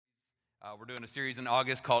We're doing a series in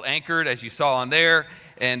August called Anchored, as you saw on there,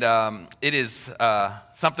 and it is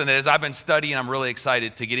something that as I've been studying, I'm really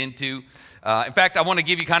excited to get into. In fact, I want to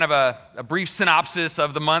give you kind of a brief synopsis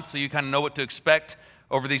of the month so you kind of know what to expect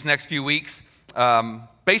over these next few weeks.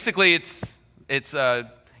 Basically, it's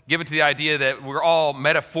given to the idea that we're all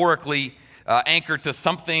metaphorically anchored to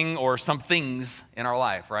something or some things in our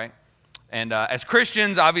life, right? And as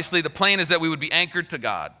Christians, obviously, the plan is that we would be anchored to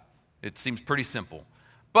God. It seems pretty simple.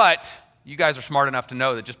 But you guys are smart enough to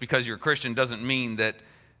know that just because you're a Christian doesn't mean that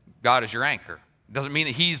God is your anchor. It doesn't mean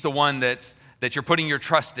that He's the one that you're putting your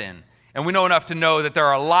trust in. And we know enough to know that there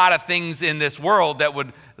are a lot of things in this world that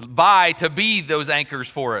would vie to be those anchors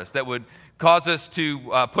for us, that would cause us to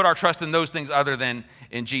put our trust in those things other than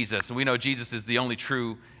in Jesus. And we know Jesus is the only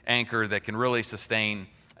true anchor that can really sustain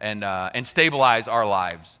and stabilize our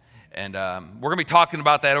lives. And we're going to be talking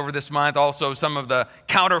about that over this month. Also, some of the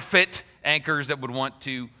counterfeit anchors that would want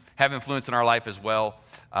to have influence in our life as well.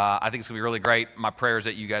 I think it's going to be really great. My prayer is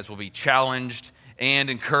that you guys will be challenged and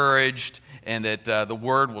encouraged, and that the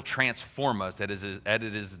Word will transform us as it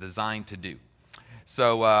is designed to do.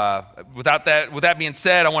 So with that being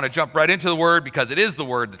said, I want to jump right into the Word because it is the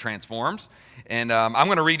Word that transforms. And I'm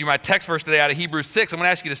going to read you my text verse today out of Hebrews 6. I'm going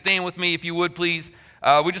to ask you to stand with me if you would, please.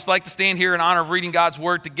 We just like to stand here in honor of reading God's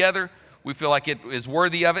Word together. We feel like it is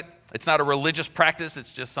worthy of it. It's not a religious practice.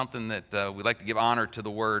 It's just something that we like to give honor to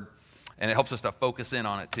the Word, and it helps us to focus in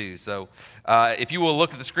on it too. So if you will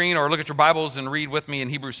look at the screen or look at your Bibles and read with me in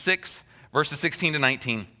Hebrews 6, verses 16 to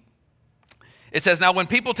 19. It says, "Now when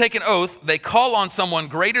people take an oath, they call on someone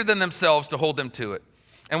greater than themselves to hold them to it.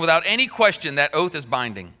 And without any question, that oath is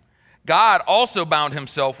binding. God also bound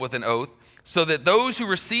himself with an oath so that those who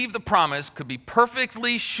receive the promise could be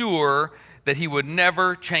perfectly sure that he would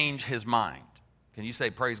never change his mind." Can you say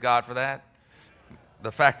praise God for that?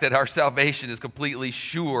 The fact that our salvation is completely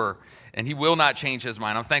sure and he will not change his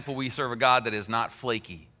mind. I'm thankful we serve a God that is not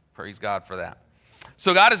flaky. Praise God for that.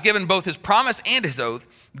 So God has given both his promise and his oath.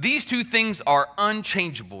 These two things are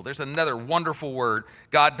unchangeable. There's another wonderful word.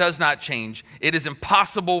 God does not change. It is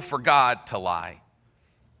impossible for God to lie.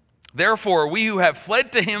 Therefore, we who have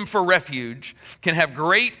fled to him for refuge can have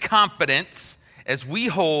great confidence as we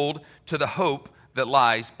hold to the hope that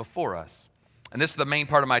lies before us. And this is the main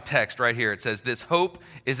part of my text right here. It says, "This hope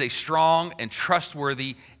is a strong and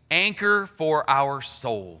trustworthy anchor for our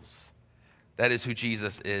souls." That is who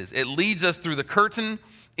Jesus is. It leads us through the curtain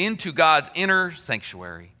into God's inner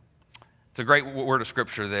sanctuary. It's a great word of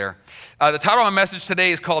scripture there. The title of my message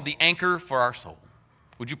today is called "The Anchor for Our Soul."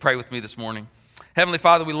 Would you pray with me this morning? Heavenly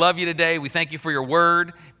Father, we love you today. We thank you for your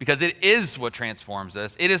word because it is what transforms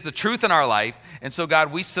us. It is the truth in our life. And so,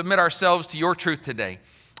 God, we submit ourselves to your truth today.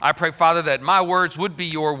 I pray, Father, that my words would be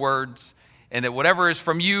your words and that whatever is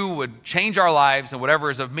from you would change our lives and whatever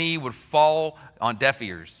is of me would fall on deaf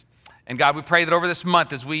ears. And God, we pray that over this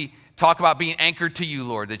month as we talk about being anchored to you,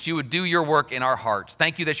 Lord, that you would do your work in our hearts.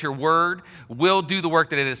 Thank you that your word will do the work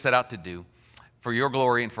that it is set out to do for your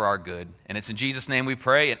glory and for our good. And it's in Jesus' name we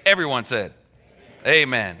pray. And everyone said,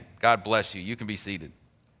 Amen. God bless you. You can be seated.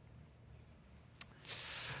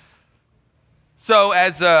 So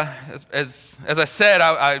as I said,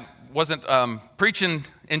 I wasn't preaching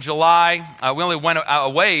in July. We only went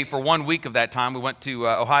away for 1 week of that time. We went to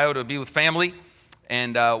Ohio to be with family.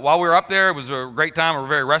 And while we were up there, it was a great time, a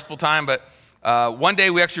very restful time. But one day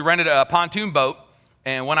we actually rented a pontoon boat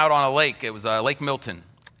and went out on a lake. It was Lake Milton.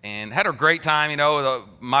 And had a great time. You know,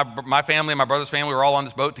 my family and my brother's family were all on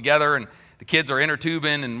this boat together. And the kids are inner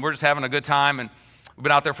tubing, and we're just having a good time. And we've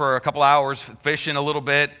been out there for a couple hours fishing a little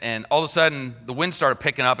bit, and all of a sudden, the wind started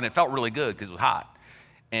picking up, and it felt really good because it was hot.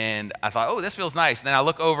 And I thought, oh, this feels nice. And then I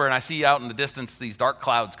look over, and I see out in the distance these dark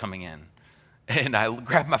clouds coming in. And I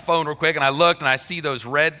grabbed my phone real quick, and I looked, and I see those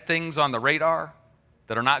red things on the radar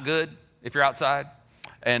that are not good if you're outside.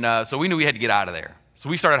 And so we knew we had to get out of there. So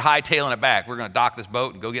we started hightailing it back. We're going to dock this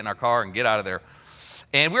boat and go get in our car and get out of there.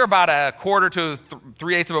 And we were about a quarter to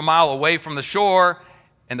 3/8 of a mile away from the shore,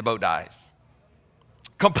 and the boat dies.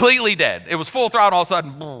 Completely dead. It was full throttle, all of a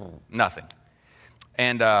sudden, boom, nothing.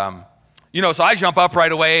 And, so I jump up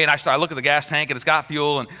right away, and I look at the gas tank, and it's got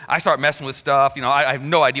fuel, and I start messing with stuff. I have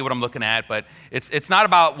no idea what I'm looking at, but it's not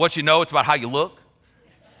about what you know, it's about how you look.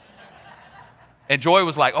 And Joy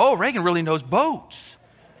was like, oh, Reagan really knows boats.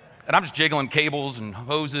 And I'm just jiggling cables and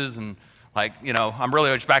hoses, and I'm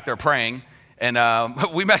really just back there praying. And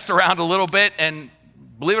we messed around a little bit, and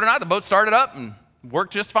believe it or not, the boat started up and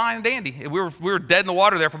worked just fine and dandy. We were dead in the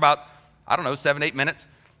water there for about, 7-8 minutes.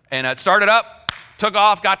 And it started up, took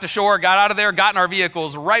off, got to shore, got out of there, got in our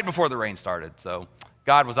vehicles right before the rain started. So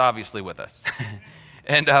God was obviously with us.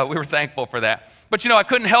 And we were thankful for that. But I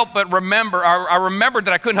couldn't help but remember, I remembered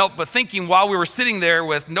that I couldn't help but thinking while we were sitting there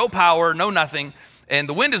with no power, no nothing, and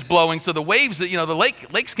the wind is blowing, so the waves, the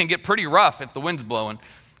lakes can get pretty rough if the wind's blowing.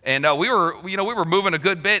 And we were moving a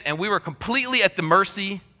good bit, and we were completely at the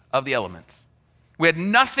mercy of the elements. We had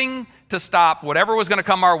nothing to stop whatever was going to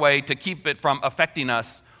come our way to keep it from affecting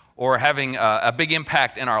us or having a big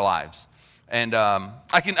impact in our lives. And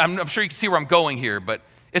I'm sure you can see where I'm going here, but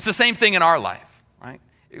it's the same thing in our life, right?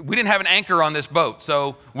 We didn't have an anchor on this boat,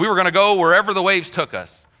 so we were going to go wherever the waves took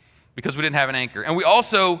us because we didn't have an anchor. And we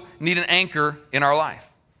also need an anchor in our life.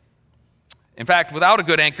 In fact, without a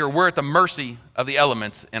good anchor, we're at the mercy of the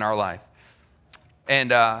elements in our life.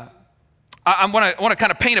 And I want to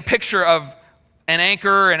kind of paint a picture of an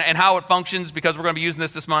anchor and how it functions, because we're going to be using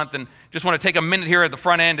this month, and just want to take a minute here at the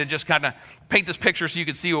front end and just kind of paint this picture so you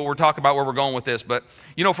can see what we're talking about, where we're going with this. But,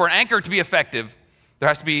 for an anchor to be effective, there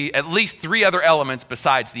has to be at least 3 other elements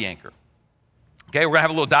besides the anchor. Okay, we're going to have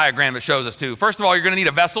a little diagram that shows us too. First of all, you're going to need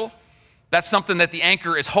a vessel. That's something that the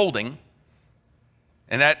anchor is holding,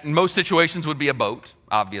 and that in most situations would be a boat,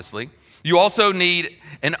 obviously. You also need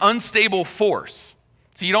an unstable force.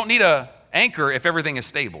 So you don't need an anchor if everything is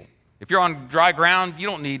stable. If you're on dry ground, you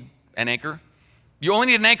don't need an anchor. You only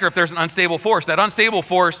need an anchor if there's an unstable force. That unstable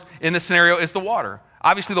force in this scenario is the water.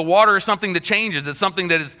 Obviously, the water is something that changes. It's something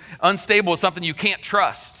that is unstable. It's something you can't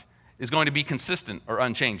trust is going to be consistent or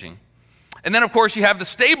unchanging. And then, of course, you have the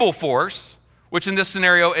stable force, which in this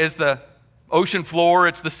scenario is the ocean floor,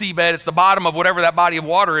 it's the seabed, it's the bottom of whatever that body of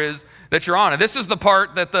water is that you're on. And this is the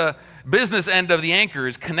part that the business end of the anchor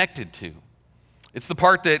is connected to. It's the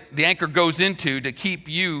part that the anchor goes into to keep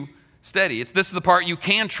you steady. This is the part you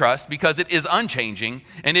can trust because it is unchanging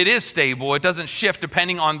and it is stable. It doesn't shift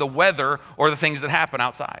depending on the weather or the things that happen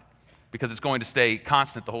outside, because it's going to stay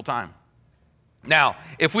constant the whole time. Now,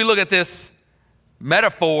 if we look at this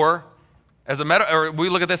metaphor or we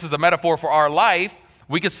look at this as a metaphor for our life,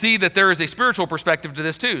 we can see that there is a spiritual perspective to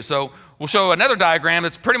this too. So we'll show another diagram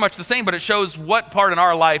that's pretty much the same, but it shows what part in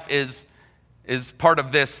our life is part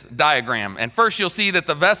of this diagram. And first you'll see that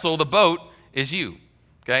the vessel, the boat, is you.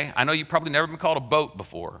 Okay, I know you've probably never been called a boat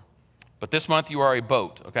before, but this month you are a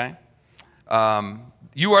boat, okay?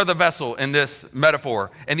 You are the vessel in this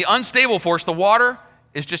metaphor. And the unstable force, the water,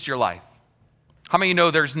 is just your life. How many of you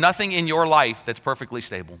know there's nothing in your life that's perfectly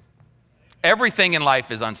stable? Everything in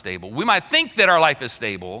life is unstable. We might think that our life is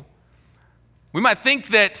stable. We might think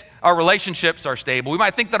that our relationships are stable. We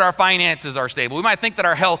might think that our finances are stable. We might think that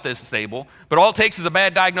our health is stable. But all it takes is a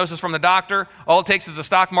bad diagnosis from the doctor. All it takes is the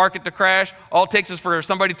stock market to crash. All it takes is for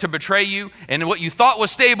somebody to betray you. And what you thought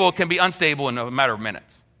was stable can be unstable in a matter of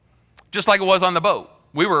minutes. Just like it was on the boat.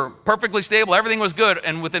 We were perfectly stable. Everything was good.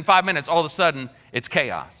 And within 5 minutes, all of a sudden, it's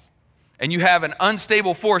chaos. And you have an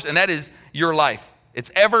unstable force, and that is your life.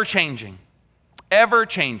 It's ever changing. Ever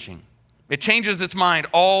changing. It changes its mind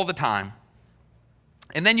all the time.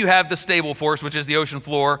 And then you have the stable force, which is the ocean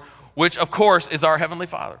floor, which of course is our Heavenly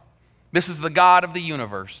Father. This is the God of the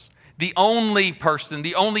universe, the only person,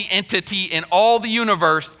 the only entity in all the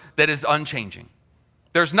universe that is unchanging.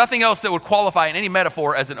 There's nothing else that would qualify in any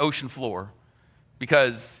metaphor as an ocean floor,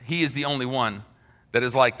 because He is the only one that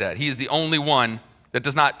is like that. He is the only one that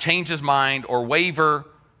does not change His mind or waver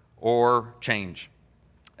or change.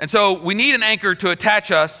 And so we need an anchor to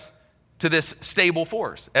attach us to this stable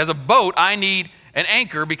force. As a boat, I need an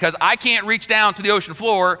anchor because I can't reach down to the ocean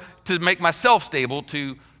floor to make myself stable,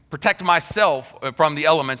 to protect myself from the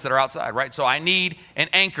elements that are outside, right? So I need an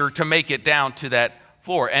anchor to make it down to that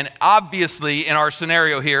floor. And obviously, in our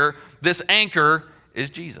scenario here, this anchor is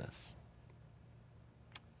Jesus.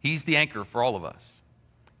 He's the anchor for all of us.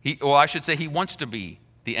 He wants to be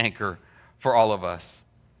the anchor for all of us.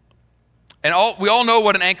 And we all know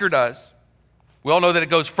what an anchor does. We all know that it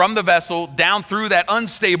goes from the vessel down through that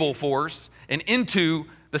unstable force and into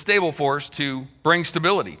the stable force to bring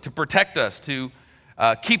stability, to protect us, to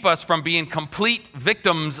keep us from being complete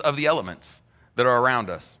victims of the elements that are around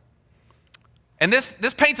us. And this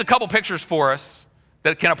paints a couple pictures for us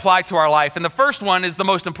that can apply to our life. And the first one is the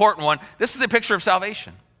most important one. This is a picture of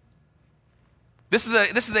salvation. This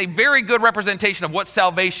is a very good representation of what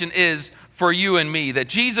salvation is for you and me, that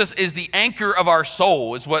Jesus is the anchor of our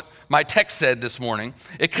soul, is what my text said this morning.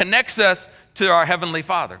 It connects us to our Heavenly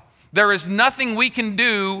Father. There is nothing we can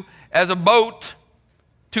do as a boat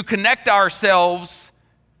to connect ourselves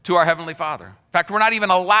to our Heavenly Father. In fact, we're not even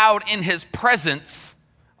allowed in His presence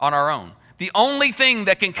on our own. The only thing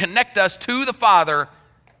that can connect us to the Father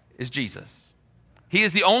is Jesus. He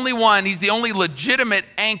is the only one, He's the only legitimate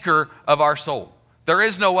anchor of our soul. There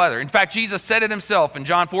is no other. In fact, Jesus said it Himself in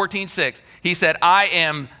John 14:6. He said, I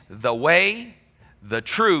am the way, the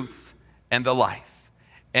truth, and the life.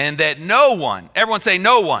 And that no one, everyone say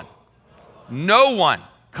no one, no one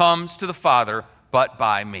comes to the Father but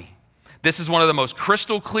by me. This is one of the most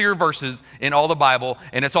crystal clear verses in all the Bible,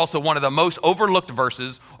 and it's also one of the most overlooked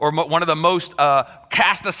verses, or one of the most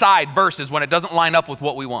cast aside verses when it doesn't line up with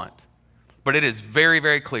what we want. But it is very,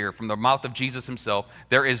 very clear from the mouth of Jesus himself,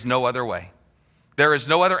 there is no other way. There is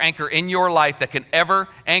no other anchor in your life that can ever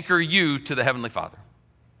anchor you to the Heavenly Father.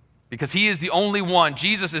 Because he is the only one,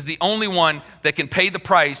 Jesus is the only one that can pay the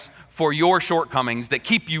price for your shortcomings that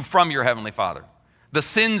keep you from your Heavenly Father. The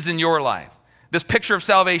sins in your life. This picture of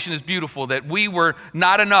salvation is beautiful, that we were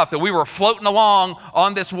not enough, that we were floating along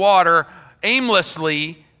on this water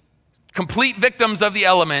aimlessly, complete victims of the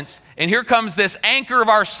elements, and here comes this anchor of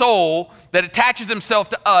our soul that attaches himself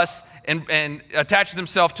to us and attaches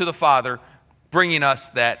himself to the Father, bringing us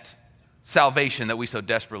that salvation that we so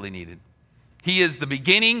desperately needed. He is the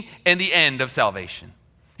beginning and the end of salvation.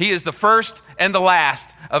 He is the first and the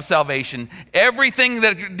last of salvation. Everything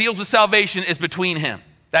that deals with salvation is between him.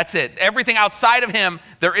 That's it. Everything outside of him,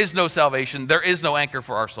 there is no salvation. There is no anchor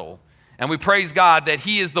for our soul. And we praise God that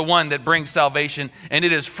he is the one that brings salvation, and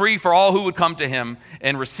it is free for all who would come to him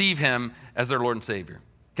and receive him as their Lord and Savior.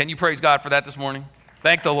 Can you praise God for that this morning?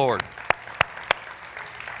 Thank the Lord.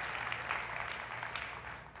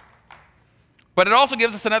 But it also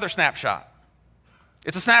gives us another snapshot.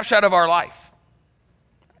 It's a snapshot of our life.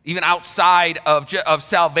 Even outside of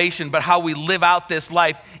salvation, but how we live out this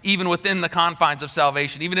life, even within the confines of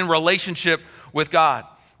salvation, even in relationship with God.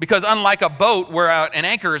 Because unlike a boat where an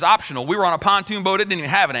anchor is optional, we were on a pontoon boat, it didn't even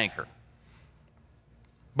have an anchor.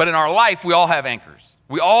 But in our life, we all have anchors.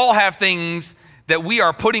 We all have things that we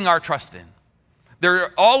are putting our trust in.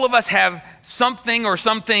 All of us have something or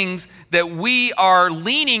some things that we are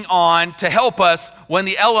leaning on to help us when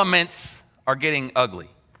the elements are getting ugly.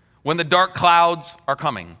 When the dark clouds are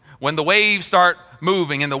coming, when the waves start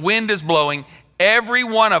moving and the wind is blowing, every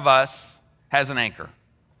one of us has an anchor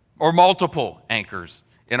or multiple anchors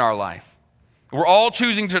in our life. We're all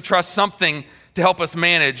choosing to trust something to help us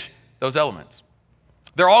manage those elements.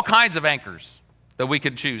 There are all kinds of anchors that we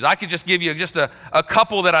could choose. I could just give you just a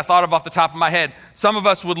couple that I thought of off the top of my head. Some of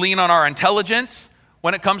us would lean on our intelligence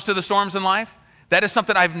when it comes to the storms in life. That is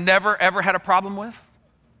something I've never, ever had a problem with.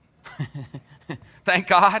 Thank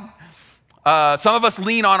God. Some of us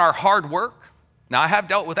lean on our hard work. Now, I have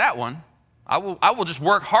dealt with that one. I will just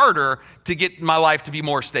work harder to get my life to be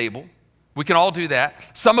more stable. We can all do that.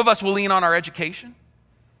 Some of us will lean on our education.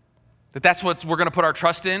 That's what we're going to put our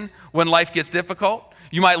trust in when life gets difficult.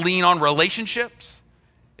 You might lean on relationships.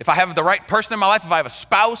 If I have the right person in my life, if I have a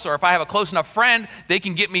spouse or if I have a close enough friend, they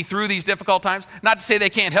can get me through these difficult times. Not to say they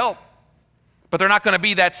can't help, but they're not going to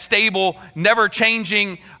be that stable,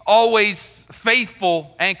 never-changing, always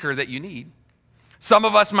faithful anchor that you need. Some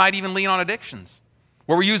of us might even lean on addictions,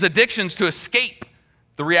 where we use addictions to escape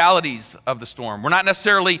the realities of the storm. We're not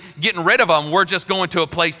necessarily getting rid of them. We're just going to a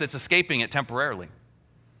place that's escaping it temporarily.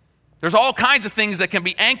 There's all kinds of things that can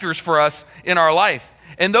be anchors for us in our life,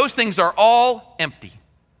 and those things are all empty,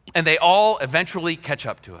 and they all eventually catch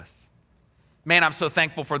up to us. Man, I'm so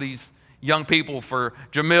thankful for these young people, for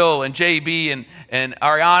Jamil and JB and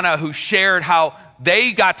Ariana, who shared how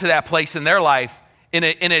they got to that place in their life in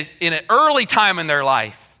an early time in their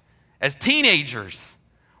life as teenagers,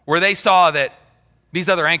 where they saw that these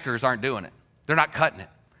other anchors aren't doing it. They're not cutting it.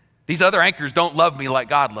 These other anchors don't love me like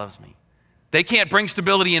God loves me. They can't bring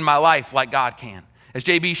stability in my life like God can. As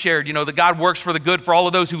JB shared, that God works for the good for all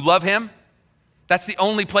of those who love him. That's the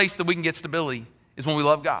only place that we can get stability, is when we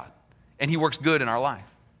love God and he works good in our life.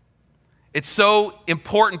 It's so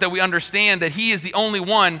important that we understand that he is the only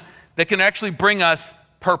one that can actually bring us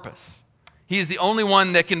purpose. He is the only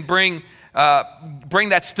one that can bring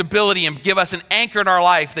that stability and give us an anchor in our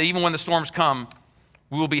life, that even when the storms come,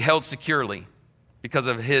 we will be held securely because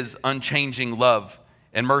of his unchanging love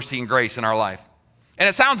and mercy and grace in our life. And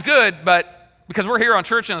it sounds good, but because we're here on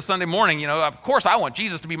church on a Sunday morning, of course I want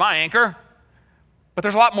Jesus to be my anchor. But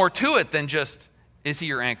there's a lot more to it than just, is he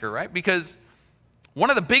your anchor, right? Because one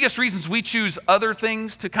of the biggest reasons we choose other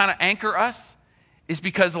things to kind of anchor us is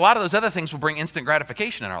because a lot of those other things will bring instant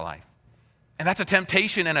gratification in our life. And that's a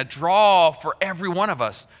temptation and a draw for every one of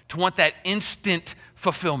us to want that instant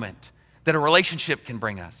fulfillment that a relationship can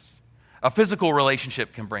bring us, a physical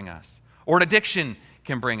relationship can bring us, or an addiction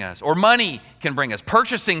can bring us, or money can bring us,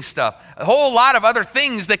 purchasing stuff, a whole lot of other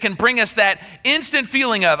things that can bring us that instant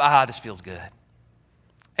feeling of, this feels good.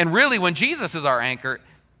 And really, when Jesus is our anchor,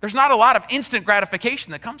 there's not a lot of instant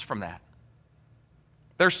gratification that comes from that.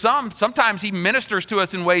 Sometimes he ministers to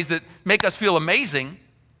us in ways that make us feel amazing,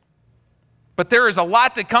 But there is a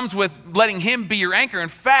lot that comes with letting him be your anchor. In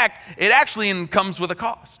fact, it actually comes with a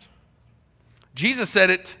cost. Jesus said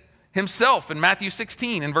it himself in Matthew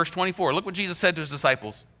 16 in verse 24. Look what Jesus said to his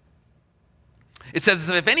disciples. It says,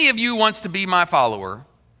 if any of you wants to be my follower,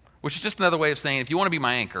 which is just another way of saying if you want to be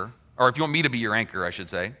my anchor, or if you want me to be your anchor, I should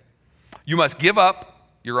say, you must give up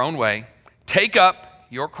your own way, take up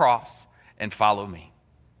your cross, and follow me.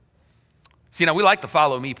 See, now we like the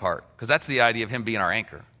follow me part because that's the idea of him being our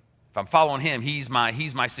anchor. If I'm following him, he's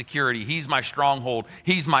my security, he's my stronghold,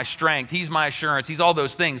 he's my strength, he's my assurance, he's all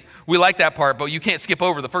those things. We like that part, but you can't skip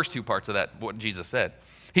over the first two parts of that, what Jesus said.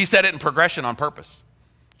 He said it in progression on purpose.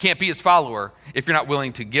 Can't be his follower if you're not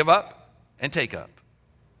willing to give up and take up.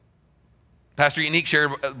 Pastor Unique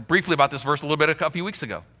shared briefly about this verse a few weeks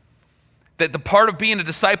ago. That the part of being a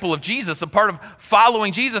disciple of Jesus, a part of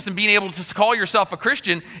following Jesus and being able to call yourself a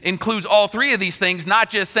Christian includes all three of these things, not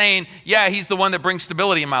just saying, yeah, he's the one that brings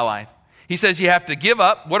stability in my life. He says you have to give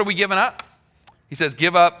up. What are we giving up? He says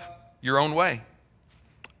give up your own way.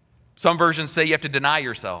 Some versions say you have to deny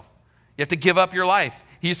yourself. You have to give up your life.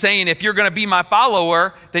 He's saying if you're going to be my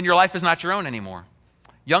follower, then your life is not your own anymore.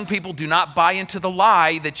 Young people, do not buy into the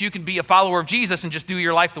lie that you can be a follower of Jesus and just do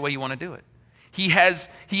your life the way you want to do it. He has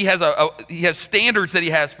standards that he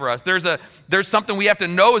has for us. There's something we have to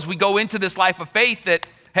know as we go into this life of faith that,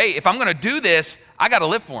 hey, if I'm going to do this, I got to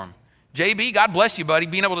live for him. JB, God bless you, buddy,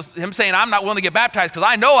 him saying I'm not willing to get baptized because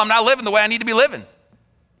I know I'm not living the way I need to be living.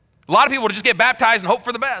 A lot of people just get baptized and hope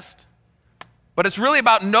for the best. But it's really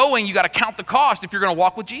about knowing you got to count the cost if you're going to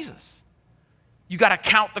walk with Jesus. You got to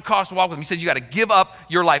count the cost to walk with him. He says you got to give up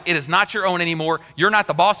your life. It is not your own anymore. You're not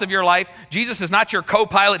the boss of your life. Jesus is not your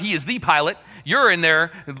co-pilot. He is the pilot. You're in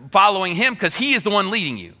there following him because he is the one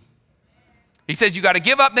leading you. He says you got to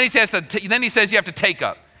give up. Then he says you have to take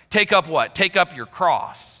up. Take up what? Take up your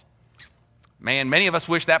cross. Man, many of us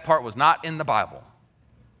wish that part was not in the Bible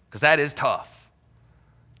because that is tough.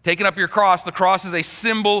 Taking up your cross, the cross is a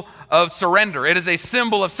symbol of surrender. It is a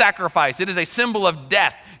symbol of sacrifice. It is a symbol of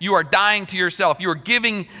death. You are dying to yourself. You are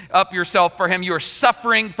giving up yourself for him. You are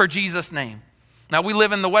suffering for Jesus' name. Now, we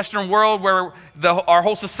live in the Western world where our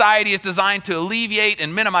whole society is designed to alleviate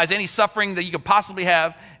and minimize any suffering that you could possibly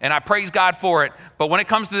have, and I praise God for it. But when it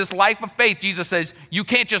comes to this life of faith, Jesus says, you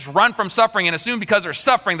can't just run from suffering and assume because there's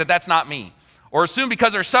suffering that that's not me, or assume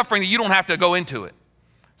because there's suffering that you don't have to go into it.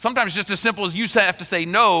 Sometimes it's just as simple as you have to say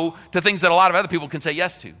no to things that a lot of other people can say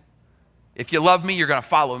yes to. If you love me, you're going to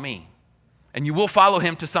follow me. And you will follow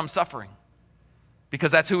him to some suffering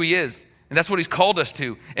because that's who he is. And that's what he's called us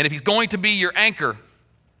to. And if he's going to be your anchor,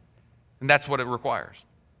 then that's what it requires.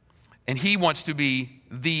 And he wants to be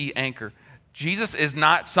the anchor. Jesus is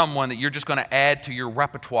not someone that you're just going to add to your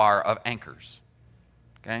repertoire of anchors.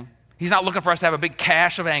 Okay? He's not looking for us to have a big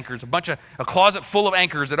cache of anchors, a closet full of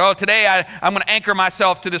anchors that, today I'm going to anchor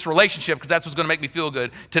myself to this relationship because that's what's going to make me feel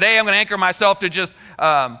good. Today I'm going to anchor myself to just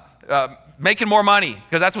making more money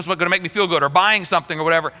because that's what's going to make me feel good, or buying something or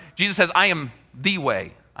whatever. Jesus says, I am the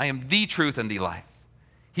way. I am the truth and the life.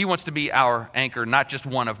 He wants to be our anchor, not just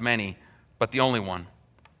one of many, but the only one.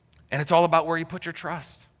 And it's all about where you put your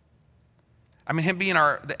trust. I mean, him being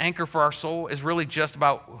the anchor for our soul is really just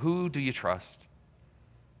about who do you trust?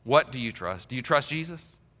 What do you trust? Do you trust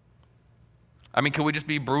Jesus? I mean, can we just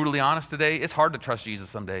be brutally honest today? It's hard to trust Jesus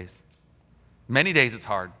some days. Many days it's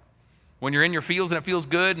hard. When you're in your fields and it feels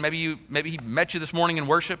good, maybe he met you this morning in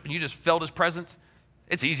worship and you just felt his presence,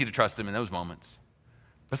 it's easy to trust him in those moments.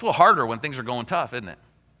 But it's a little harder when things are going tough, isn't it?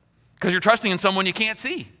 Because you're trusting in someone you can't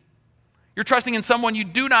see. You're trusting in someone you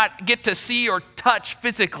do not get to see or touch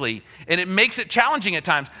physically, and it makes it challenging at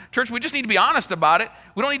times. Church, we just need to be honest about it.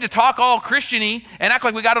 We don't need to talk all Christian-y and act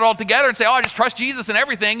like we got it all together and say, I just trust Jesus and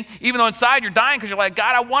everything, even though inside you're dying because you're like,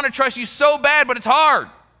 God, I want to trust you so bad, but it's hard.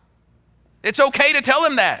 It's okay to tell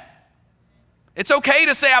him that. It's okay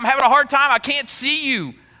to say, I'm having a hard time. I can't see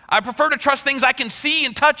you. I prefer to trust things I can see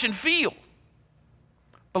and touch and feel.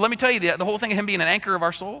 But let me tell you, the whole thing of him being an anchor of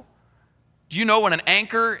our soul, do you know when an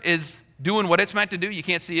anchor is doing what it's meant to do, you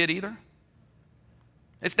can't see it either?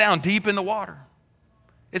 It's down deep in the water.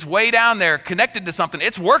 It's way down there, connected to something.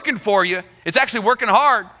 It's working for you. It's actually working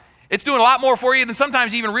hard. It's doing a lot more for you than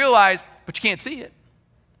sometimes you even realize, but you can't see it.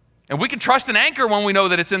 And we can trust an anchor when we know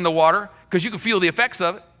that it's in the water because you can feel the effects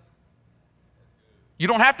of it. You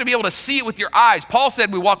don't have to be able to see it with your eyes. Paul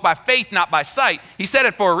said we walk by faith, not by sight. He said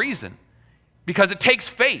it for a reason because it takes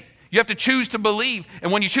faith. You have to choose to believe.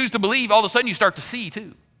 And when you choose to believe, all of a sudden you start to see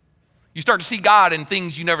too. You start to see God in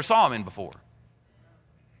things you never saw him in before.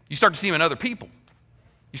 You start to see him in other people.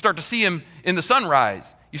 You start to see him in the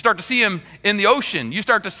sunrise. You start to see him in the ocean. You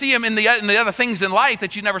start to see him in the other things in life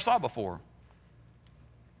that you never saw before.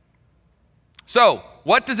 So,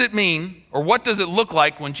 what does it mean, or what does it look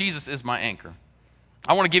like when Jesus is my anchor?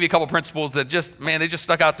 I want to give you a couple principles that they just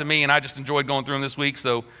stuck out to me, and I just enjoyed going through them this week,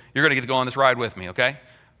 so you're going to get to go on this ride with me, okay?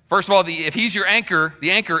 First of all, if he's your anchor,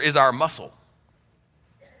 the anchor is our muscle.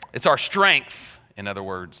 It's our strength, in other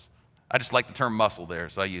words. I just like the term muscle there,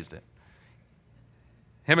 so I used it.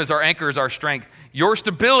 Him as our anchor is our strength. Your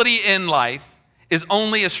stability in life is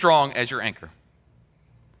only as strong as your anchor.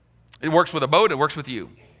 It works with a boat, it works with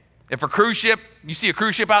you. If a cruise ship, you see a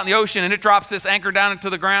cruise ship out in the ocean and it drops this anchor down into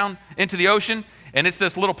the ground, into the ocean, and it's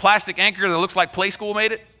this little plastic anchor that looks like Play School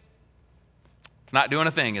made it, it's not doing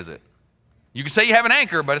a thing, is it? You can say you have an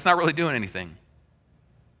anchor, but it's not really doing anything.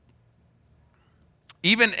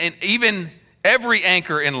 Even every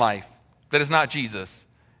anchor in life that is not Jesus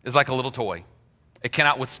is like a little toy. It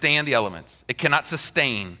cannot withstand the elements. It cannot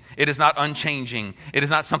sustain. It is not unchanging. It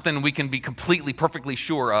is not something we can be completely, perfectly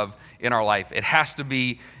sure of in our life. It has to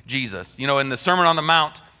be Jesus. You know, in the Sermon on the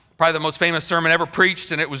Mount, probably the most famous sermon ever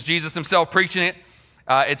preached, and it was Jesus himself preaching it.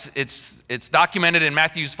 It's documented in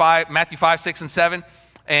Matthew 5, 6, and 7.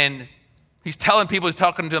 And he's telling people, he's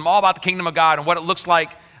talking to them all about the kingdom of God and what it looks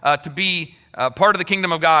like to be part of the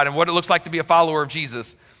kingdom of God and what it looks like to be a follower of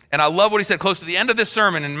Jesus. And I love what he said close to the end of this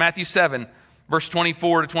sermon in Matthew 7, verse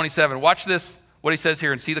 24 to 27. Watch this, what he says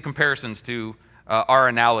here, and see the comparisons to our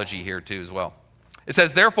analogy here too as well. It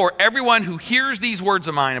says, therefore, everyone who hears these words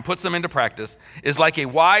of mine and puts them into practice is like a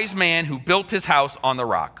wise man who built his house on the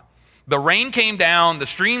rock. The rain came down, the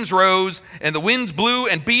streams rose, and the winds blew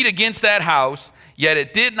and beat against that house, yet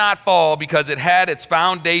it did not fall because it had its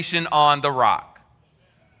foundation on the rock.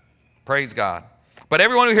 Praise God. But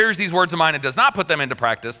everyone who hears these words of mine and does not put them into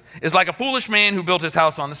practice is like a foolish man who built his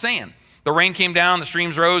house on the sand. The rain came down, the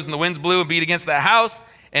streams rose, and the winds blew and beat against that house,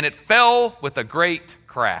 and it fell with a great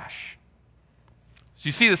crash. So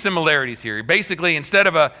you see the similarities here. Basically, instead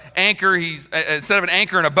of an anchor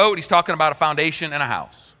in a boat, he's talking about a foundation and a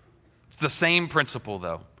house. It's the same principle,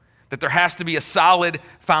 though, that there has to be a solid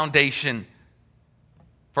foundation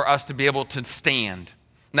for us to be able to stand.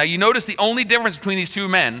 Now, you notice the only difference between these two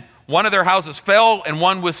men, one of their houses fell and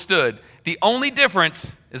one withstood. The only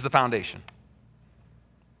difference is the foundation,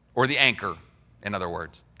 or the anchor, in other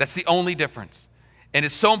words. That's the only difference. And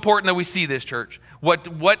it's so important that we see this, church. What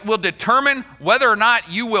will determine whether or not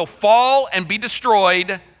you will fall and be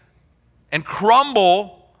destroyed and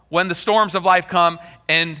crumble when the storms of life come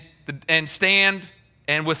and stand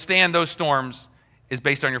and withstand those storms is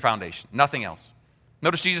based on your foundation, nothing else.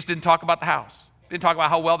 Notice Jesus didn't talk about the house. He didn't talk about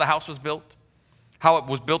how well the house was built, how it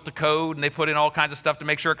was built to code, and they put in all kinds of stuff to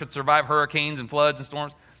make sure it could survive hurricanes and floods and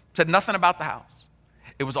storms. He said nothing about the house.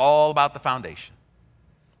 It was all about the foundation.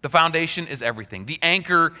 The foundation is everything. The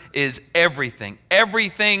anchor is everything.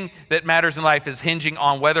 Everything that matters in life is hinging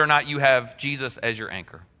on whether or not you have Jesus as your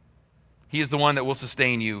anchor. He is the one that will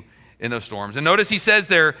sustain you in those storms. And notice he says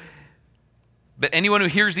there, but anyone who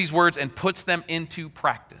hears these words and puts them into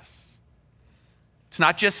practice. It's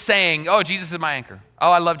not just saying, oh, Jesus is my anchor. Oh,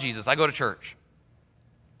 I love Jesus. I go to church.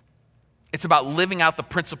 It's about living out the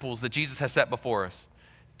principles that Jesus has set before us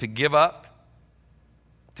to give up,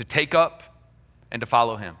 to take up, and to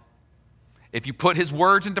follow him. If you put his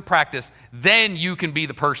words into practice, then you can be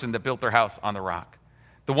the person that built their house on the rock.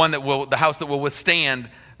 The house that will withstand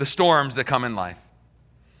the storms that come in life.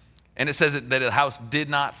 And it says that the house did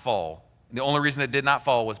not fall. The only reason it did not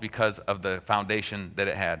fall was because of the foundation that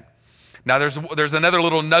it had. Now there's another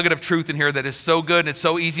little nugget of truth in here that is so good and it's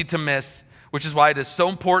so easy to miss, which is why it is so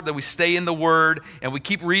important that we stay in the Word and we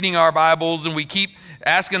keep reading our Bibles and we keep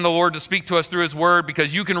asking the Lord to speak to us through his Word,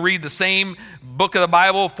 because you can read the same book of the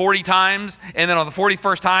Bible 40 times, and then on the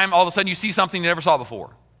 41st time, all of a sudden you see something you never saw before.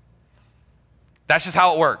 That's just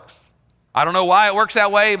how it works. I don't know why it works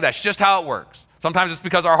that way, but that's just how it works. Sometimes it's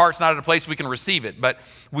because our heart's not at a place we can receive it, but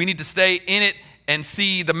we need to stay in it and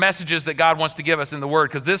see the messages that God wants to give us in the Word,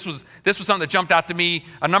 because this was something that jumped out to me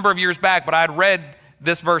a number of years back, but I had read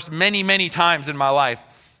this verse many, many times in my life.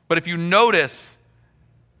 But if you notice,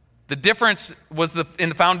 the difference was in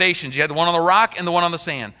the foundations. You had the one on the rock and the one on the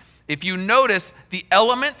sand. If you notice, the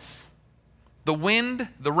elements, the wind,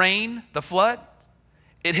 the rain, the flood,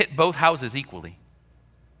 it hit both houses equally.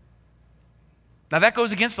 Now that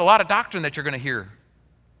goes against a lot of doctrine that you're going to hear.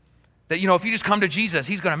 That, if you just come to Jesus,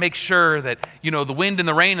 he's going to make sure that, the wind and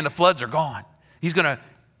the rain and the floods are gone. He's going to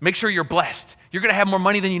make sure you're blessed. You're going to have more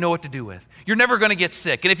money than you know what to do with. You're never going to get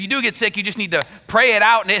sick. And if you do get sick, you just need to pray it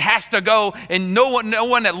out and it has to go. And no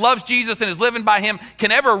one that loves Jesus and is living by him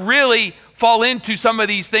can ever really fall into some of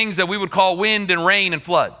these things that we would call wind and rain and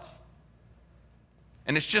floods.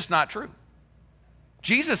 And it's just not true.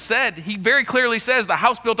 Jesus said, he very clearly says, the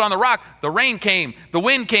house built on the rock, the rain came, the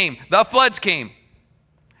wind came, the floods came.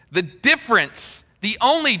 The difference, the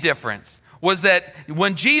only difference, was that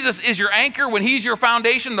when Jesus is your anchor, when he's your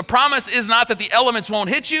foundation, the promise is not that the elements won't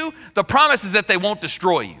hit you. The promise is that they won't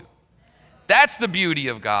destroy you. That's the beauty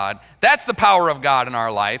of God. That's the power of God in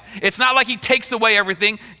our life. It's not like he takes away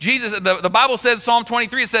everything. Jesus, the Bible says, Psalm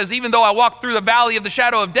 23, it says, even though I walk through the valley of the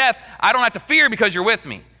shadow of death, I don't have to fear because you're with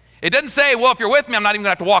me. It doesn't say, well, if you're with me, I'm not even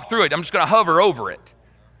going to have to walk through it. I'm just going to hover over it.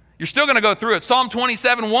 You're still going to go through it. Psalm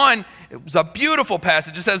 27:1, it was a beautiful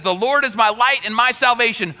passage. It says, the Lord is my light and my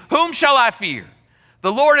salvation. Whom shall I fear?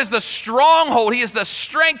 The Lord is the stronghold. He is the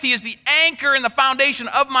strength. He is the anchor and the foundation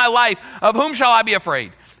of my life. Of whom shall I be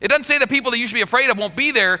afraid? It doesn't say the people that you should be afraid of won't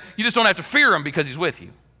be there. You just don't have to fear him because he's with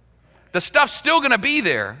you. The stuff's still going to be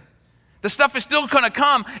there. The stuff is still going to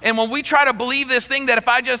come. And when we try to believe this thing that if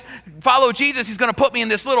I just follow Jesus, he's going to put me in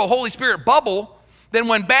this little Holy Spirit bubble, then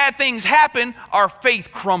when bad things happen, our faith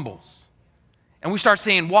crumbles. And we start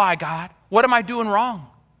saying, why, God? What am I doing wrong?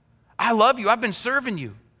 I love you. I've been serving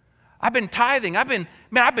you. I've been tithing. I've been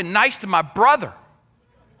nice to my brother.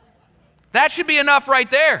 That should be enough right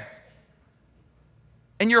there.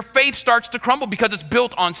 And your faith starts to crumble because it's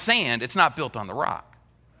built on sand. It's not built on the rock.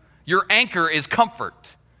 Your anchor is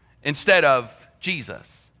comfort instead of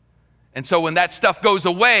Jesus. And so when that stuff goes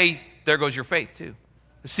away, there goes your faith too.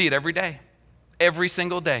 You see it every day. Every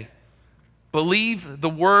single day. Believe the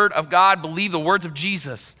word of God, believe the words of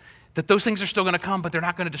Jesus, that those things are still going to come, but they're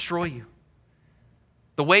not going to destroy you.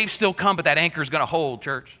 The waves still come, but that anchor is going to hold,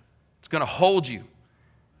 church. It's going to hold you.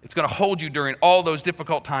 It's going to hold you during all those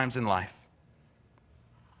difficult times in life.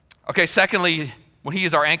 Okay, secondly, when he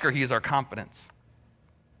is our anchor, he is our confidence.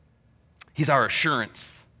 He's our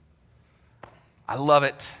assurance. I love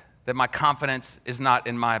it that my confidence is not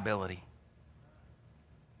in my ability.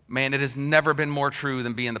 Man, it has never been more true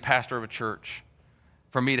than being the pastor of a church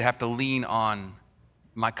for me to have to lean on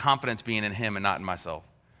my confidence being in him and not in myself.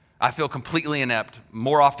 I feel completely inept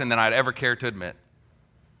more often than I'd ever care to admit.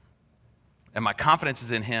 And my confidence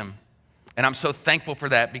is in him. And I'm so thankful for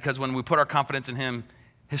that because when we put our confidence in him,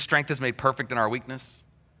 his strength is made perfect in our weakness.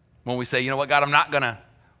 When we say, you know what, God, I'm not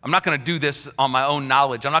gonna do this on my own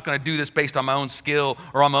knowledge. I'm not gonna do this based on my own skill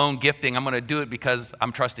or on my own gifting. I'm gonna do it because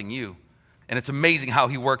I'm trusting you. And it's amazing how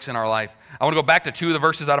he works in our life. I want to go back to two of the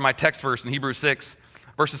verses out of my text verse in Hebrews 6,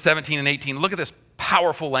 verses 17 and 18. Look at this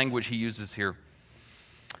powerful language he uses here.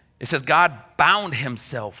 It says, God bound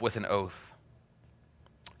himself with an oath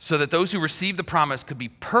so that those who received the promise could be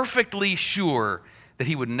perfectly sure that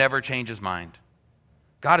he would never change his mind.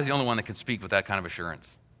 God is the only one that can speak with that kind of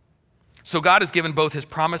assurance. So God has given both his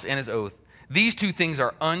promise and his oath. These two things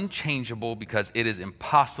are unchangeable because it is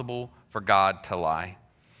impossible for God to lie.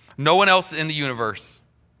 No one else in the universe,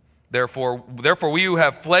 therefore we who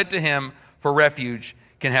have fled to him for refuge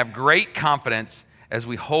can have great confidence as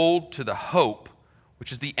we hold to the hope,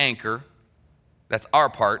 which is the anchor. That's our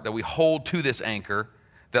part, that we hold to this anchor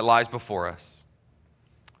that lies before us.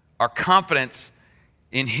 Our confidence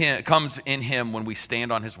in him comes in him when we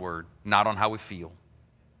stand on his word, not on how we feel.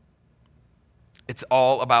 It's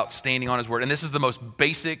all about standing on his word. And this is the most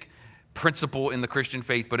basic principle in the Christian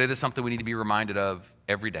faith, but it is something we need to be reminded of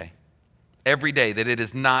every day. Every day, that it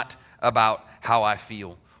is not about how I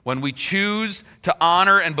feel. When we choose to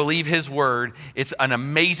honor and believe his word, it's an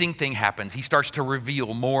amazing thing happens. He starts to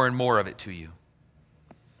reveal more and more of it to you.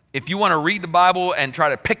 If you want to read the Bible and try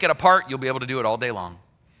to pick it apart, you'll be able to do it all day long.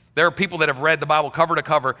 There are people that have read the Bible cover to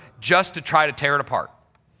cover just to try to tear it apart.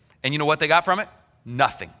 And you know what they got from it?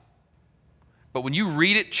 Nothing. But when you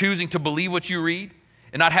read it, choosing to believe what you read,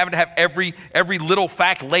 and not having to have every little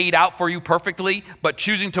fact laid out for you perfectly, but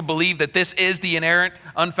choosing to believe that this is the inerrant,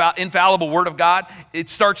 infallible word of God, it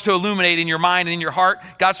starts to illuminate in your mind and in your heart.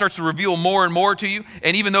 God starts to reveal more and more to you.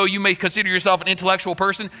 And even though you may consider yourself an intellectual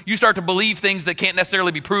person, you start to believe things that can't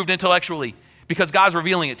necessarily be proved intellectually because God's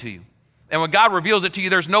revealing it to you. And when God reveals it to you,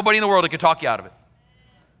 there's nobody in the world that can talk you out of it.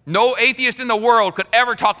 No atheist in the world could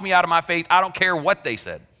ever talk me out of my faith. I don't care what they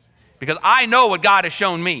said. Because I know what God has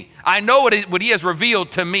shown me. I know what he has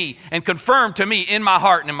revealed to me and confirmed to me in my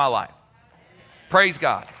heart and in my life. Praise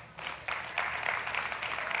God.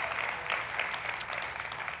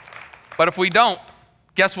 But if we don't,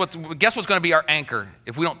 guess what's going to be our anchor?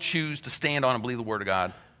 If we don't choose to stand on and believe the word of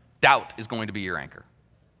God, doubt is going to be your anchor.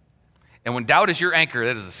 And when doubt is your anchor,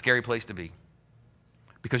 that is a scary place to be.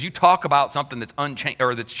 Because you talk about something that's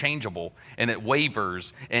that's changeable and that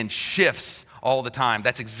wavers and shifts all the time.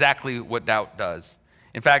 That's exactly what doubt does.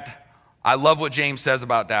 In fact, I love what James says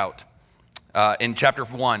about doubt. In chapter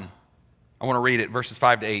 1, I want to read it, verses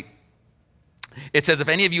 5 to 8. It says, if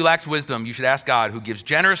any of you lacks wisdom, you should ask God, who gives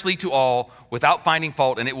generously to all without finding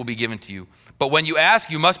fault, and it will be given to you. But when you ask,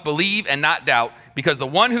 you must believe and not doubt, because the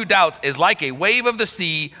one who doubts is like a wave of the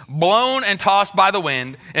sea, blown and tossed by the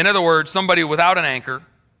wind. In other words, somebody without an anchor.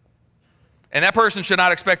 And that person should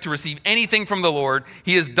not expect to receive anything from the Lord.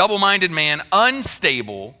 He is double-minded man,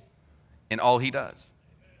 unstable in all he does.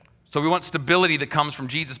 So we want stability that comes from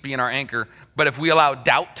Jesus being our anchor. But if we allow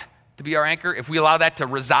doubt to be our anchor, if we allow that to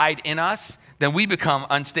reside in us, then we become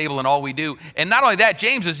unstable in all we do. And not only that,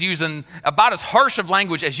 James is using about as harsh of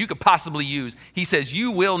language as you could possibly use. He says,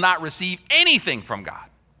 you will not receive anything from God.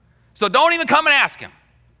 So don't even come and ask him.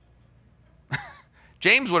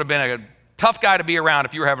 James would have been a tough guy to be around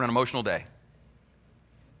if you were having an emotional day.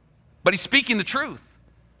 But he's speaking the truth,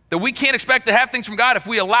 that we can't expect to have things from God if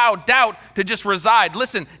we allow doubt to just reside.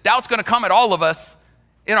 Listen, doubt's going to come at all of us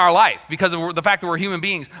in our life because of the fact that we're human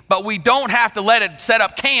beings, but we don't have to let it set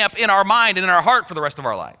up camp in our mind and in our heart for the rest of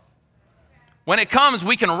our life. When it comes,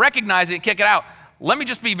 we can recognize it and kick it out. Let me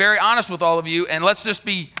just be very honest with all of you, and let's just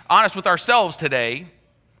be honest with ourselves today,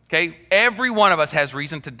 okay? Every one of us has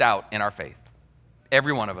reason to doubt in our faith.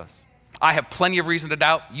 Every one of us. I have plenty of reason to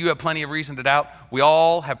doubt. You have plenty of reason to doubt. We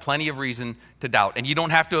all have plenty of reason to doubt, and you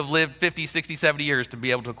don't have to have lived 50, 60, 70 years to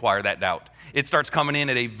be able to acquire that doubt. It starts coming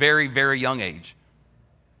in at a very, very young age.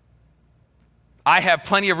 I have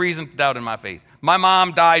plenty of reason to doubt in my faith. My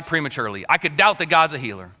mom died prematurely. I could doubt that God's a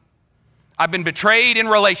healer. I've been betrayed in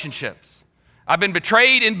relationships. I've been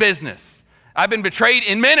betrayed in business. I've been betrayed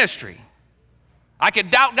in ministry. I could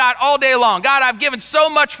doubt God all day long. God, I've given so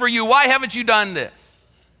much for you. Why haven't you done this?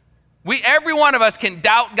 Every one of us can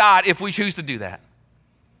doubt God if we choose to do that.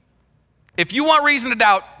 If you want reason to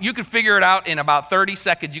doubt, you can figure it out in about 30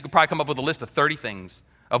 seconds. You could probably come up with a list of 30 things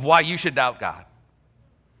of why you should doubt God.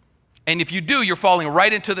 And if you do, you're falling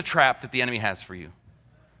right into the trap that the enemy has for you.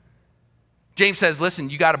 James says, listen,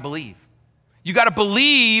 you got to believe. You got to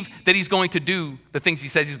believe that he's going to do the things he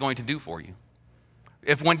says he's going to do for you.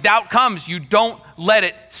 If when doubt comes, you don't let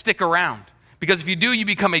it stick around. Because if you do, you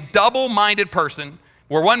become a double-minded person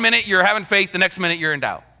where one minute you're having faith, the next minute you're in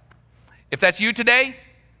doubt. If that's you today,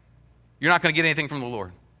 you're not going to get anything from the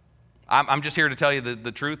Lord. I'm just here to tell you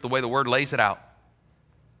the truth, the way the word lays it out.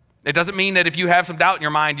 It doesn't mean that if you have some doubt in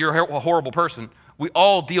your mind, you're a horrible person. We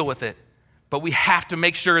all deal with it. But we have to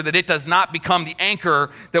make sure that it does not become the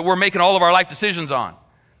anchor that we're making all of our life decisions on.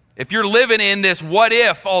 If you're living in this what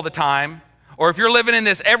if all the time, or if you're living in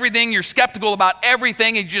this everything, you're skeptical about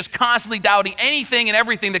everything and you're just constantly doubting anything and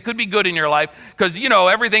everything that could be good in your life, because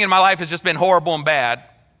everything in my life has just been horrible and bad,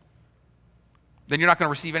 then you're not going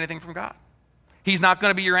to receive anything from God. He's not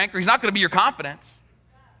going to be your anchor. He's not going to be your confidence.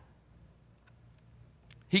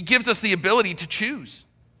 He gives us the ability to choose,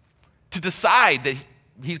 to decide that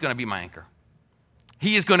he's going to be my anchor.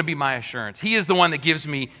 He is going to be my assurance. He is the one that gives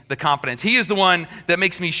me the confidence. He is the one that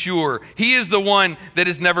makes me sure. He is the one that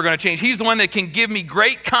is never going to change. He's the one that can give me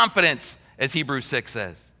great confidence, as Hebrews 6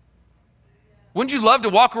 says. Wouldn't you love to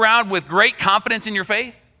walk around with great confidence in your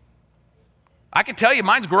faith? I can tell you,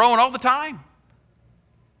 mine's growing all the time.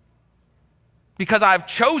 Because I've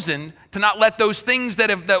chosen to not let those things that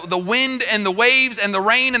have the wind and the waves and the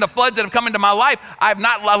rain and the floods that have come into my life, I've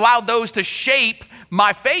not allowed those to shape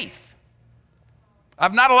my faith.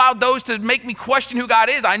 I've not allowed those to make me question who God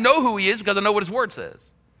is. I know who he is because I know what his word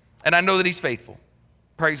says. And I know that he's faithful.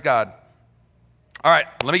 Praise God. All right,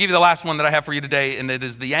 let me give you the last one that I have for you today, and it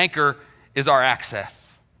is the anchor is our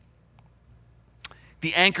access.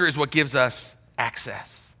 The anchor is what gives us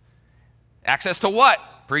access. Access to what,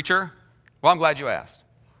 preacher? Well, I'm glad you asked.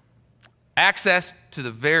 Access to the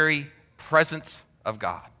very presence of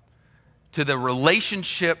God, to the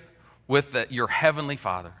relationship with your heavenly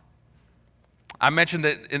Father. I mentioned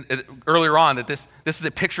that earlier on that this is a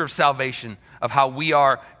picture of salvation, of how we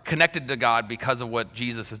are connected to God because of what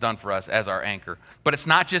Jesus has done for us as our anchor. But it's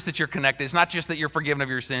not just that you're connected. It's not just that you're forgiven of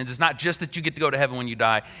your sins. It's not just that you get to go to heaven when you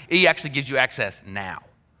die. He actually gives you access now,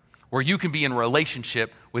 where you can be in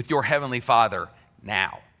relationship with your heavenly Father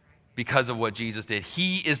now because of what Jesus did.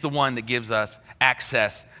 He is the one that gives us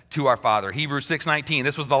access to our Father. Hebrews 6:19.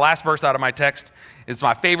 This was the last verse out of my text. It's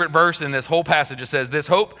my favorite verse in this whole passage. It says, "This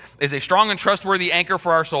hope is a strong and trustworthy anchor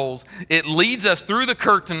for our souls. It leads us through the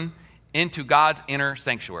curtain into God's inner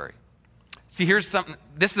sanctuary." See, here's something.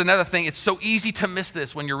 This is another thing. It's so easy to miss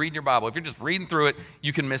this when you're reading your Bible. If you're just reading through it,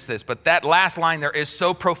 you can miss this. But that last line there is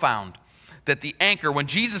so profound, that the anchor, when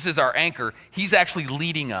Jesus is our anchor, he's actually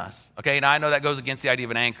leading us. Okay, now I know that goes against the idea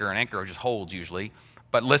of an anchor. An anchor just holds usually.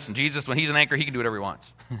 But listen, Jesus, when he's an anchor, he can do whatever he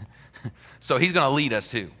wants. So he's going to lead us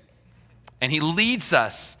too. And he leads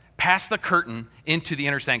us past the curtain into the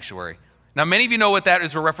inner sanctuary. Now, many of you know what that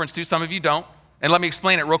is a reference to. Some of you don't. And let me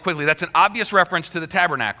explain it real quickly. That's an obvious reference to the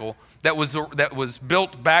tabernacle that was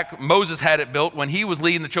built back. Moses had it built when he was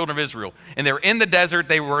leading the children of Israel. And they were in the desert.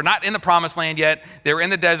 They were not in the promised land yet. They were in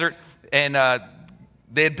the desert, and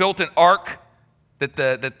they had built an ark that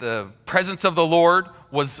the presence of the Lord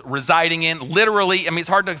was residing in. Literally, I mean, it's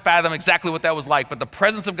hard to fathom exactly what that was like, but the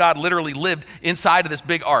presence of God literally lived inside of this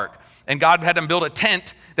big ark. And God had them build a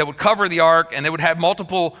tent that would cover the ark, and they would have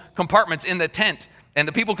multiple compartments in the tent. And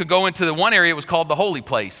the people could go into the one area, it was called the holy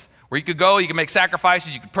place, where you could go, you could make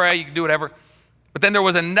sacrifices, you could pray, you could do whatever. But then there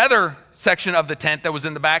was another section of the tent that was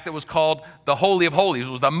in the back that was called the Holy of Holies. It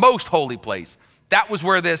was the most holy place. That was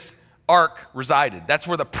where this ark resided. That's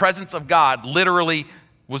where the presence of God literally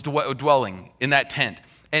was dwelling, in that tent.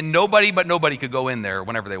 And nobody could go in there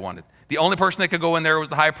whenever they wanted. The only person that could go in there was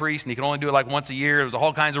the high priest, and he could only do it like once a year. There was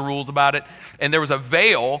all kinds of rules about it. And there was a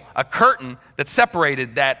veil, a curtain, that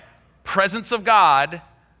separated that presence of God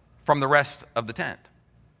from the rest of the tent.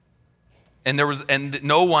 And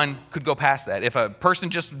no one could go past that. If a person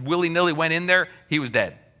just willy-nilly went in there, he was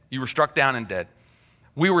dead. You were struck down and dead.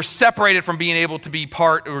 We were separated from being able to be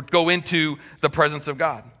part or go into the presence of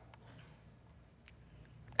God.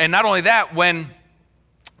 And not only that, when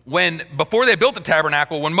before they built the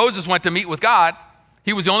tabernacle, when Moses went to meet with God,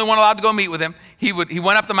 he was the only one allowed to go meet with him. He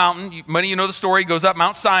went up the mountain. Many of you know the story. He goes up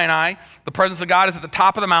Mount Sinai. The presence of God is at the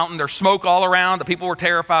top of the mountain. There's smoke all around. The people were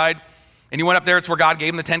terrified. And he went up there. It's where God gave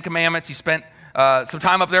him the 10 Commandments. He spent some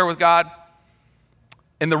time up there with God.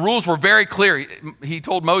 And the rules were very clear. He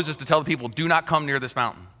told Moses to tell the people, do not come near this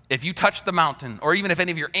mountain. If you touch the mountain, or even if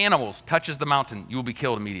any of your animals touches the mountain, you will be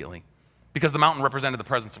killed immediately. Because the mountain represented the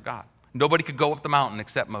presence of God. Nobody could go up the mountain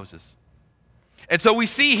except Moses. And so we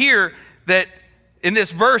see here that in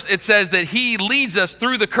this verse, it says that he leads us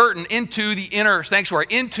through the curtain into the inner sanctuary,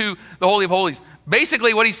 into the Holy of Holies.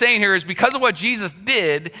 Basically, what he's saying here is because of what Jesus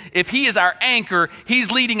did, if he is our anchor,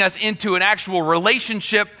 he's leading us into an actual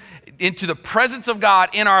relationship, into the presence of God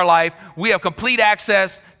in our life. We have complete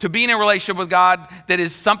access to being in a relationship with God that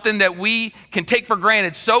is something that we can take for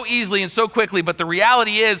granted so easily and so quickly. But the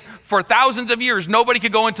reality is, for thousands of years, nobody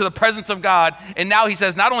could go into the presence of God. And now he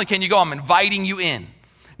says, not only can you go, I'm inviting you in.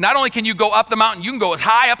 Not only can you go up the mountain, you can go as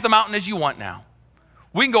high up the mountain as you want now.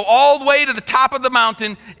 We can go all the way to the top of the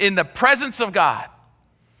mountain in the presence of God.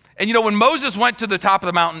 And you know, when Moses went to the top of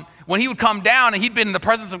the mountain, when he would come down and he'd been in the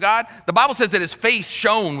presence of God, the Bible says that his face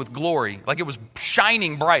shone with glory, like it was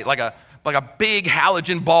shining bright, like a big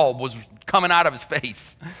halogen bulb was coming out of his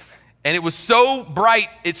face. And it was so bright,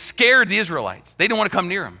 it scared the Israelites. They didn't want to come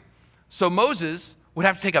near him. So Moses would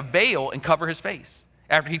have to take a veil and cover his face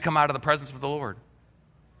after he'd come out of the presence of the Lord.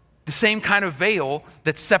 The same kind of veil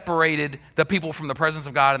that separated the people from the presence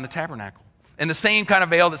of God in the tabernacle. And the same kind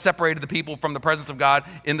of veil that separated the people from the presence of God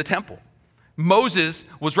in the temple. Moses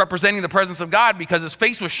was representing the presence of God because his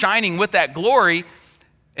face was shining with that glory,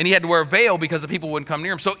 and he had to wear a veil because the people wouldn't come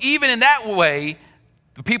near him. So even in that way,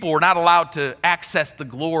 the people were not allowed to access the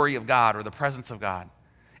glory of God or the presence of God.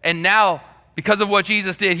 And now, because of what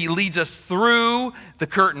Jesus did, he leads us through the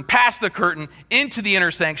curtain, past the curtain, into the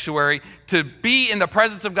inner sanctuary to be in the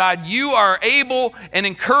presence of God. You are able and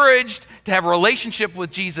encouraged to have a relationship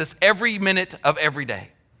with Jesus every minute of every day.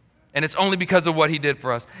 And it's only because of what he did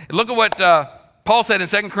for us. And look at what Paul said in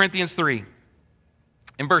 2 Corinthians 3,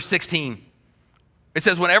 in verse 16. It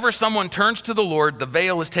says, whenever someone turns to the Lord, the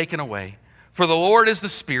veil is taken away. For the Lord is the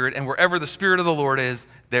Spirit, and wherever the Spirit of the Lord is,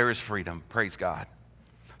 there is freedom. Praise God.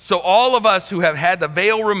 So all of us who have had the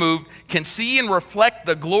veil removed can see and reflect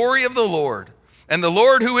the glory of the Lord. And the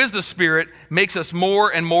Lord, who is the Spirit, makes us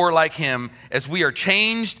more and more like him as we are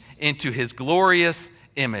changed into his glorious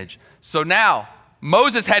image. So now,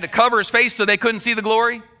 Moses had to cover his face so they couldn't see the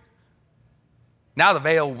glory. Now the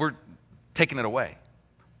veil, we're taking it away.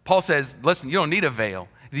 Paul says, listen, you don't need a veil.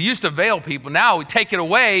 They used to veil people. Now we take it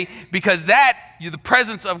away because the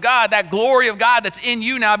presence of God, that glory of God that's in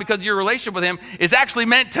you now because of your relationship with him is actually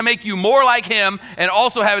meant to make you more like him and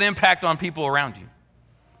also have an impact on people around you.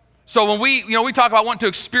 So when we talk about wanting to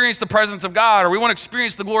experience the presence of God or we want to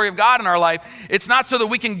experience the glory of God in our life, it's not so that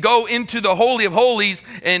we can go into the Holy of Holies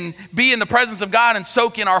and be in the presence of God and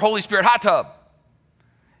soak in our Holy Spirit hot tub.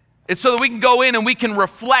 It's so that we can go in and we can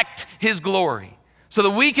reflect his glory, so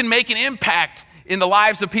that we can make an impact in the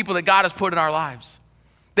lives of people that God has put in our lives.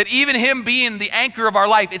 That even him being the anchor of our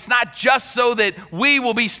life, it's not just so that we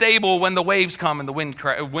will be stable when the waves come and the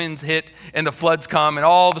winds hit and the floods come and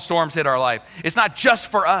all the storms hit our life. It's not just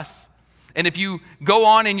for us. And if you go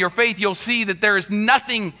on in your faith, you'll see that there is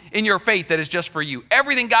nothing in your faith that is just for you.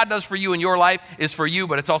 Everything God does for you in your life is for you,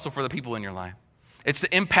 but it's also for the people in your life. It's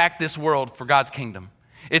to impact this world for God's kingdom.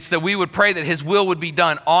 It's that we would pray that his will would be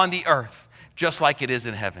done on the earth, just like it is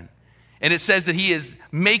in heaven. And it says that he is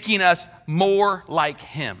making us more like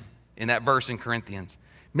him in that verse in Corinthians,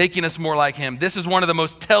 making us more like him. This is one of the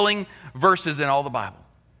most telling verses in all the Bible.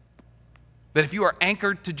 That if you are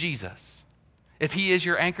anchored to Jesus, if he is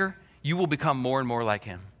your anchor, you will become more and more like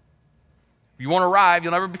him. If you won't arrive,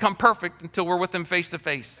 you'll never become perfect until we're with him face to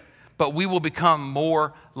face. But we will become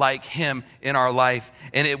more like him in our life,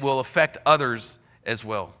 and it will affect others as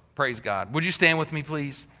well. Praise God. Would you stand with me,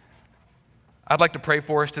 please? I'd like to pray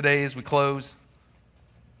for us today as we close.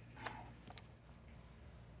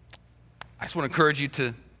 I just want to encourage you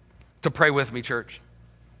to pray with me, church.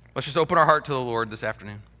 Let's just open our heart to the Lord this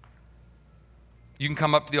afternoon. You can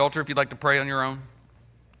come up to the altar if you'd like to pray on your own.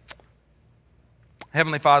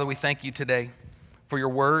 Heavenly Father, we thank you today for your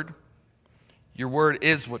word. Your word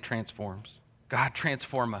is what transforms. God,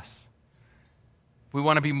 transform us. We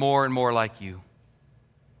want to be more and more like you.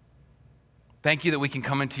 Thank you that we can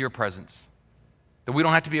come into your presence, that we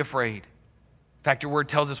don't have to be afraid. In fact, your word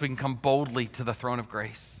tells us we can come boldly to the throne of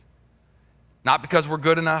grace. Not because we're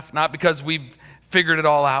good enough, not because we've figured it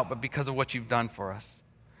all out, but because of what you've done for us.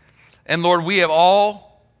 And Lord, we have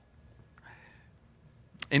all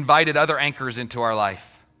invited other anchors into our life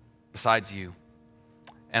besides you.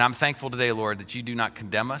 And I'm thankful today, Lord, that you do not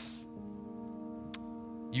condemn us.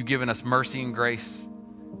 You've given us mercy and grace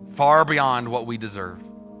far beyond what we deserve.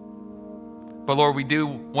 But Lord, we do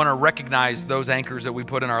want to recognize those anchors that we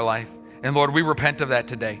put in our life. And Lord, we repent of that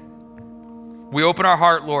today. We open our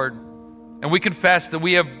heart, Lord, and we confess that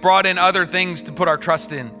we have brought in other things to put our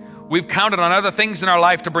trust in. We've counted on other things in our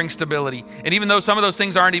life to bring stability. And even though some of those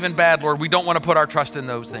things aren't even bad, Lord, we don't want to put our trust in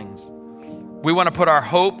those things. We want to put our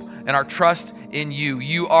hope and our trust in you.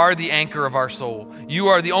 You are the anchor of our soul. You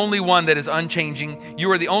are the only one that is unchanging.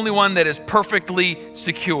 You are the only one that is perfectly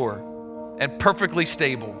secure and perfectly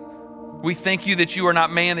stable. We thank you that you are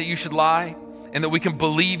not man that you should lie, and that we can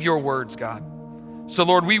believe your words, God. So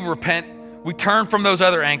Lord, we repent. We turn from those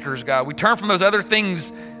other anchors, God. We turn from those other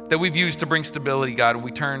things that we've used to bring stability, God, and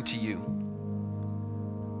we turn to you.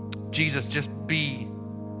 Jesus, just be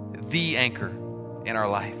the anchor in our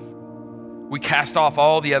life. We cast off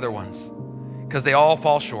all the other ones because they all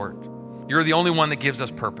fall short. You're the only one that gives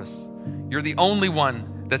us purpose. You're the only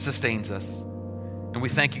one that sustains us. And we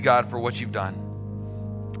thank you, God, for what you've done.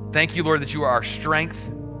 Thank you, Lord, that you are our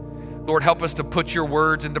strength. Lord, help us to put your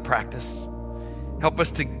words into practice. Help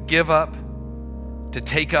us to give up, to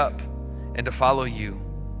take up, and to follow you.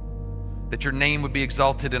 That your name would be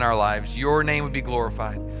exalted in our lives. Your name would be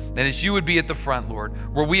glorified. And as you would be at the front, Lord,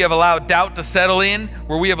 where we have allowed doubt to settle in,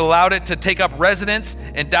 where we have allowed it to take up residence,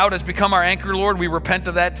 and doubt has become our anchor, Lord, we repent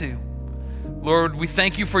of that too. Lord, we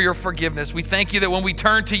thank you for your forgiveness. We thank you that when we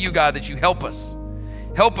turn to you, God, that you help us.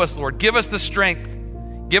 Help us, Lord. Give us the strength.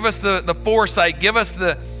 Give us the foresight. Give us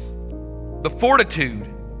the fortitude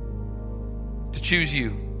to choose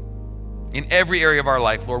you in every area of our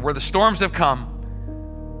life, Lord. Where the storms have come,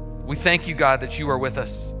 we thank you, God, that you are with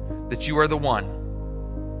us, that you are the one.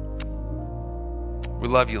 We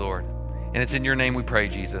love you, Lord. And it's in your name we pray,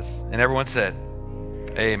 Jesus. And everyone said,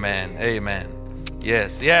 amen, amen.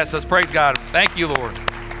 Yes, let's praise God. Thank you, Lord.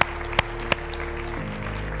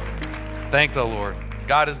 Thank the Lord.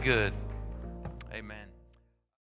 God is good. Amen.